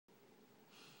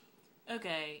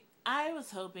Okay, I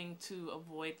was hoping to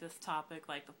avoid this topic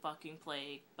like the fucking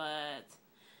plague, but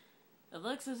it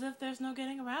looks as if there's no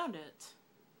getting around it.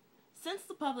 Since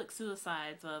the public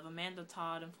suicides of Amanda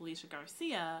Todd and Felicia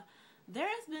Garcia, there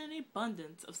has been an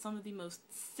abundance of some of the most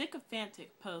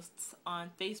sycophantic posts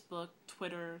on Facebook,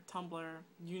 Twitter, Tumblr,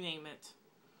 you name it.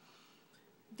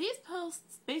 These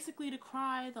posts basically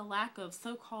decry the lack of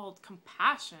so-called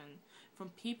compassion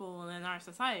from people in our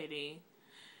society,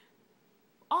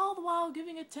 all the while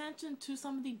giving attention to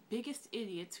some of the biggest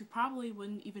idiots who probably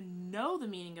wouldn't even know the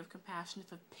meaning of compassion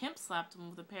if a pimp slapped them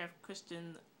with a pair of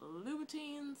Christian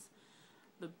Louboutins,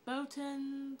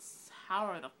 Louboutins,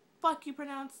 however the fuck you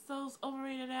pronounce those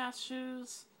overrated ass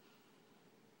shoes.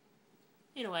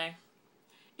 Anyway,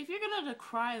 if you're gonna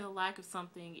decry the lack of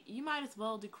something, you might as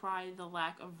well decry the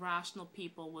lack of rational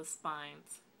people with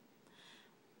spines.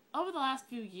 Over the last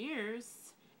few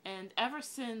years, and ever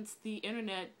since the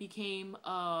internet became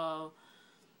a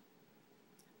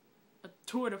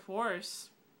tour de force,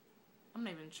 I'm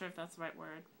not even sure if that's the right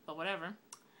word, but whatever.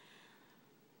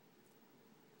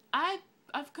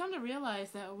 I've come to realize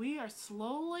that we are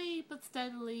slowly but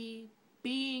steadily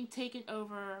being taken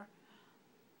over,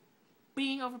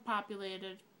 being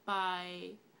overpopulated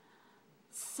by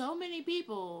so many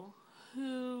people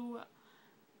who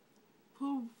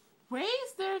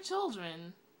raise their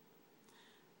children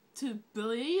to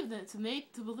believe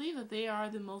that they are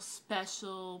the most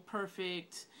special,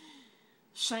 perfect,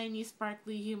 shiny,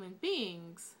 sparkly human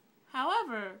beings.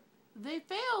 However, they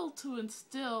fail to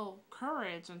instill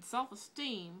courage and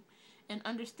self-esteem and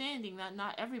understanding that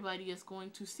not everybody is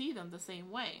going to see them the same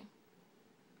way.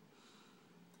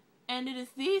 And it is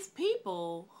these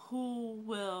people who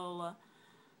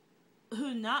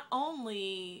not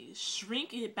only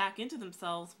shrink it back into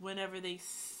themselves whenever they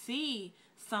see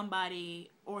somebody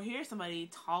or hear somebody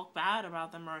talk bad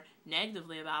about them or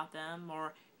negatively about them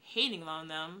or hating on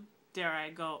them, dare I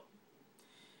go,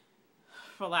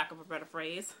 for lack of a better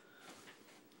phrase.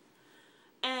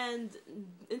 And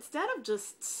instead of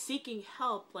just seeking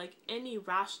help like any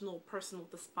rational person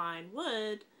with a spine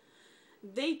would,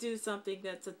 they do something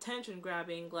that's attention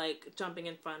grabbing, like jumping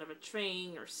in front of a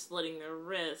train or slitting their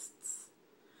wrists.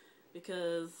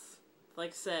 Because, like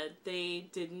I said, they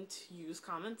didn't use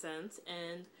common sense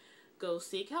and go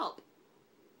seek help.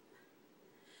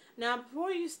 Now,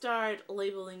 before you start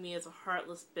labeling me as a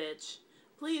heartless bitch,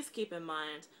 please keep in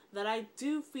mind that I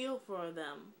do feel for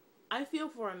them. I feel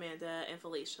for Amanda and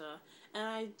Felicia, and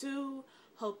I do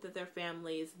hope that their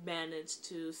families manage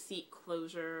to seek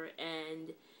closure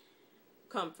and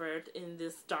comfort in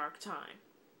this dark time.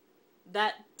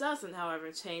 That doesn't,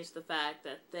 however, change the fact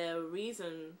that the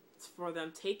reason for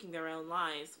them taking their own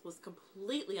lives was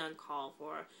completely uncalled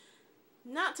for.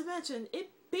 Not to mention,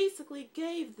 it basically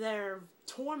gave their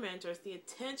tormentors the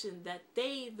attention that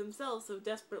they themselves so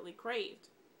desperately craved.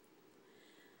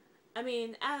 I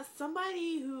mean, as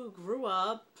somebody who grew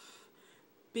up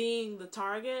being the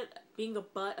target, being the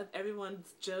butt of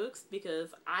everyone's jokes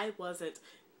because I wasn't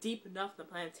deep enough in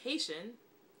the plantation,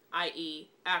 i.e.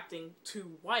 acting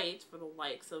too white for the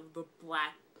likes of the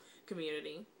black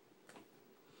community,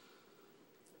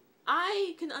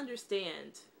 I can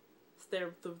understand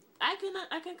I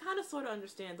can kind of sort of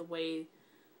understand the way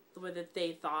that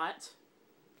they thought,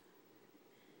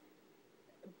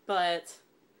 but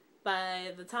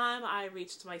by the time I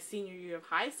reached my senior year of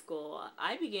high school,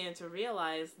 I began to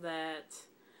realize that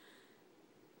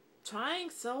trying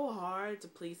so hard to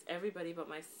please everybody but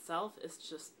myself is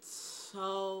just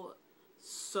so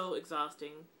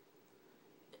exhausting.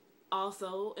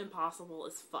 Also impossible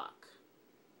as fuck.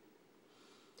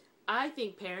 I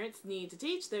think parents need to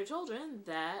teach their children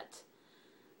that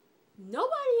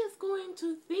nobody is going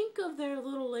to think of their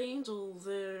little angels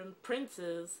and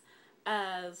princes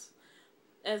as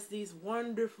these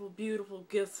wonderful, beautiful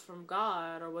gifts from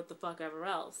God or what the fuck ever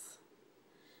else.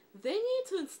 They need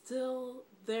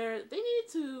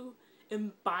to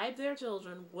imbibe their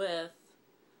children with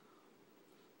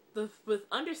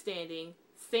understanding,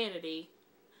 sanity,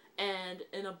 and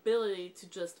an ability to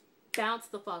just bounce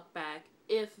the fuck back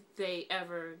if they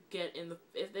ever get in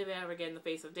the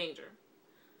face of danger.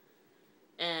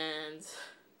 And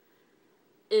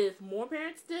if more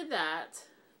parents did that,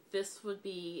 this would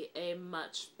be a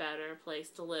much better place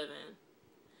to live in.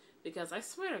 Because I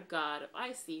swear to God, if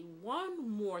I see one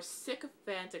more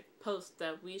sycophantic post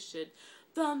that we should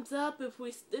thumbs up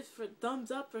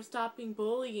thumbs up for stopping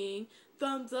bullying,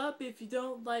 thumbs up if you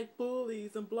don't like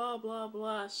bullies, and blah blah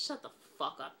blah. Shut the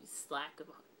fuck up,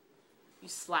 you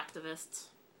slacktivists.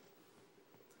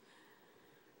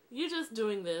 You're just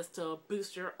doing this to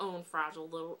boost your own fragile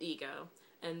little ego.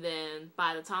 And then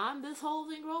by the time this whole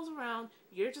thing rolls around,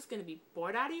 you're just going to be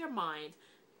bored out of your mind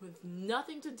with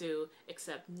nothing to do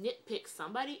except nitpick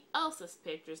somebody else's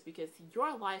pictures because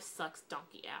your life sucks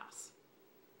donkey ass.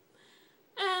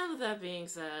 And with that being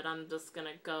said, I'm just going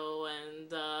to go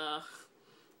and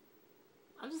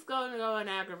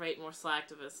aggravate more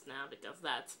slacktivists now because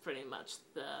that's pretty much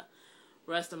the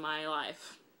rest of my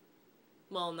life.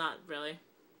 Well, not really.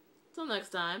 Till next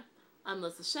time, I'm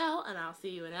Lisa Shell, and I'll see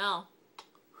you in L.